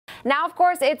Now, of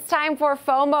course, it's time for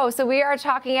FOMO. So we are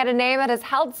talking at a name that has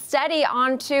held steady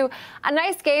onto a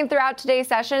nice gain throughout today's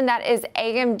session. That is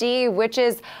AMD, which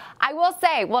is, I will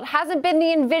say, well, it hasn't been the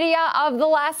NVIDIA of the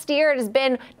last year. It has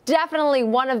been definitely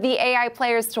one of the AI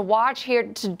players to watch. Here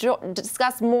to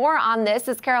discuss more on this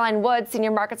is Caroline Wood,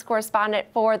 Senior Markets Correspondent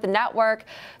for the network.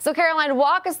 So, Caroline,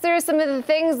 walk us through some of the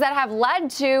things that have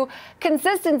led to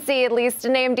consistency, at least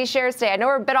in AMD shares today. I know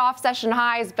we're a bit off session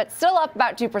highs, but still up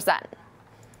about 2%.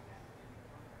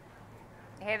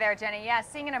 Hey there, Jenny. Yeah,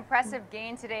 seeing an impressive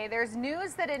gain today. There's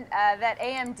news that that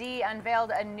AMD unveiled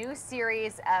a new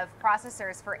series of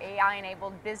processors for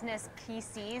AI-enabled business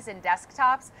PCs and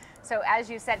desktops. So as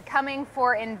you said, coming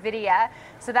for NVIDIA.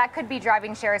 So that could be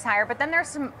driving shares higher. But then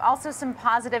there's also some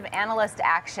positive analyst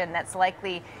action that's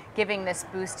likely giving this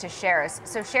boost to shares.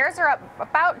 So shares are up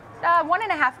about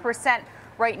 1.5%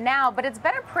 right now, but it's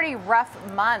been a pretty rough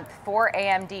month for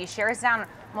AMD. Shares down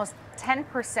almost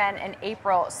 10% in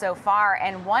April so far.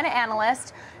 And one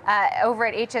analyst over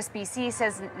at HSBC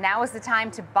says now is the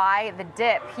time to buy the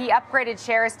dip. He upgraded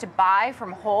shares to buy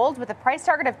from hold with a price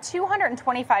target of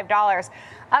 $225,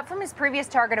 up from his previous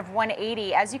target of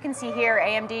 $180. As you can see here,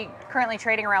 AMD currently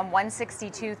trading around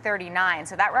 $162.39.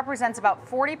 So that represents about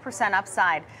 40%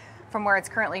 upside from where it's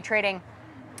currently trading.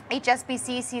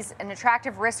 HSBC sees an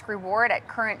attractive risk reward at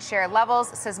current share levels,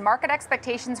 says market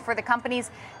expectations for the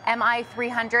company's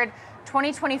MI300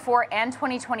 2024 and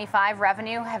 2025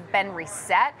 revenue have been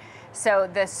reset. So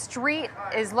the street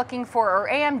is looking for, or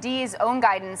AMD's own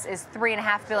guidance is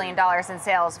 $3.5 billion in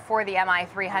sales for the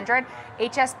MI300.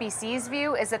 HSBC's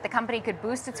view is that the company could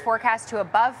boost its forecast to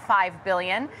above $5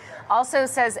 billion. Also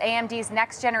says AMD's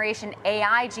next generation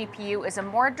AI GPU is a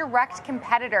more direct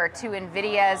competitor to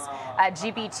NVIDIA's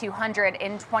GB200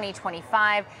 in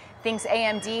 2025. Thinks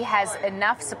AMD has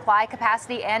enough supply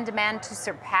capacity and demand to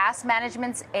surpass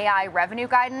management's AI revenue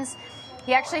guidance.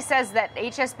 He actually says that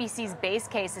HSBC's base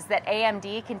case is that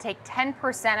AMD can take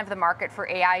 10% of the market for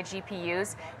AI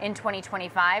GPUs in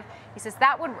 2025. He says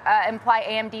that would imply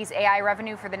AMD's AI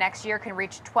revenue for the next year can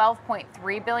reach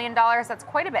 $12.3 billion. That's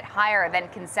quite a bit higher than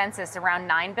consensus, around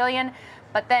 $9 billion.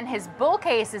 But then his bull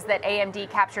case is that AMD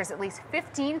captures at least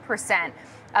 15%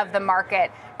 of the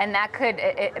market, and that could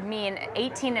mean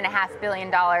 $18.5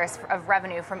 billion of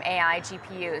revenue from AI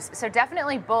GPUs. So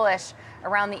definitely bullish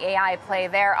around the AI play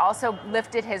there. Also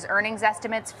lifted his earnings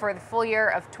estimates for the full year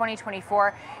of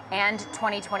 2024 and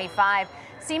 2025.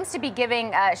 Seems to be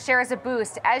giving shares a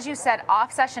boost. As you said,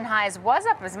 off session highs was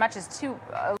up as much as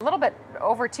a little bit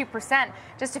over 2%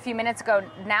 just a few minutes ago.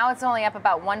 Now it's only up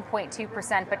about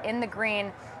 1.2%, but in the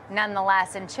green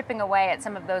nonetheless, and chipping away at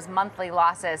some of those monthly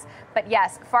losses. But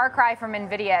yes, far cry from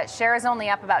NVIDIA. Shares only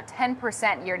up about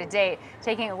 10% year to date.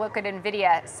 Taking a look at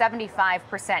NVIDIA,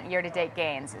 75% year to date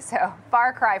gains. So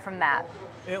far cry from that.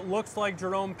 It looks like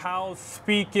Jerome Powell's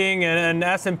speaking and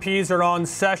S&Ps are on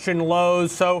session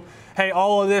lows. So, hey,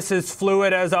 all of this is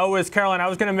fluid as always. Caroline, I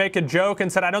was going to make a joke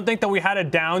and said I don't think that we had a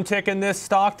downtick in this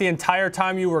stock the entire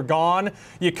time you were gone.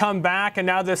 You come back and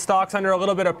now this stock's under a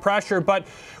little bit of pressure. But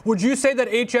would you say that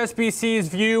HSBC's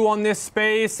view on this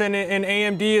space and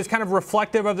AMD is kind of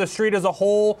reflective of the street as a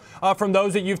whole from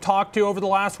those that you've talked to over the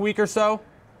last week or so?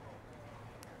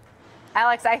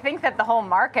 Alex, I think that the whole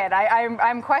market,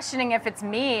 I'm questioning if it's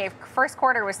me. First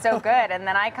quarter was so good, and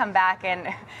then I come back and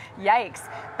yikes.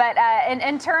 But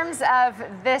in terms of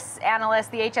this analyst,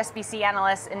 the HSBC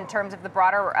analyst, in terms of the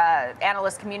broader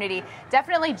analyst community,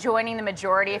 definitely joining the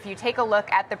majority. If you take a look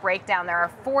at the breakdown, there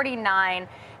are 49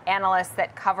 analysts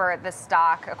that cover the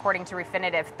stock, according to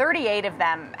Refinitiv. 38 of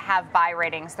them have buy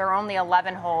ratings. There are only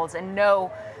 11 holds and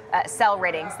no sell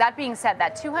ratings. That being said,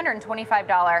 that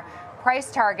 $225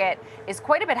 price target is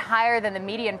quite a bit higher than the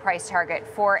median price target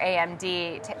for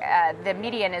AMD. The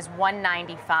median is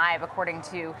 $195 according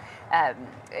to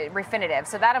Refinitiv.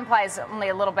 So that implies only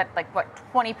a little bit, like what,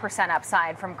 20%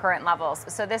 upside from current levels.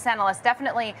 So this analyst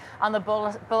definitely on the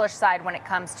bullish side when it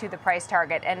comes to the price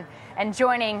target and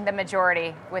joining the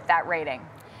majority with that rating.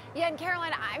 Yeah, and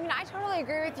Caroline, I mean, I totally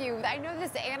agree with you. I know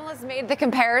this analyst made the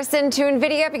comparison to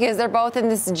NVIDIA because they're both in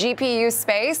this GPU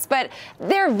space, but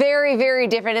they're very, very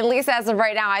different, at least as of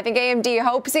right now. I think AMD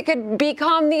hopes it could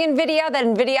become the NVIDIA that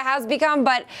NVIDIA has become,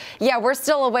 but yeah, we're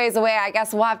still a ways away. I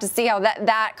guess we'll have to see how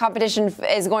that competition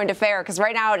is going to fare, because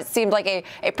right now it seems like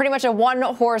a pretty much a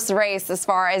one-horse race as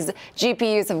far as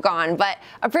GPUs have gone. But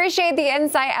appreciate the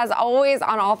insight, as always,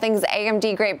 on all things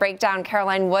AMD. Great breakdown.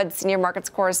 Caroline Wood, Senior Markets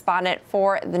Correspondent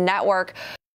for the network.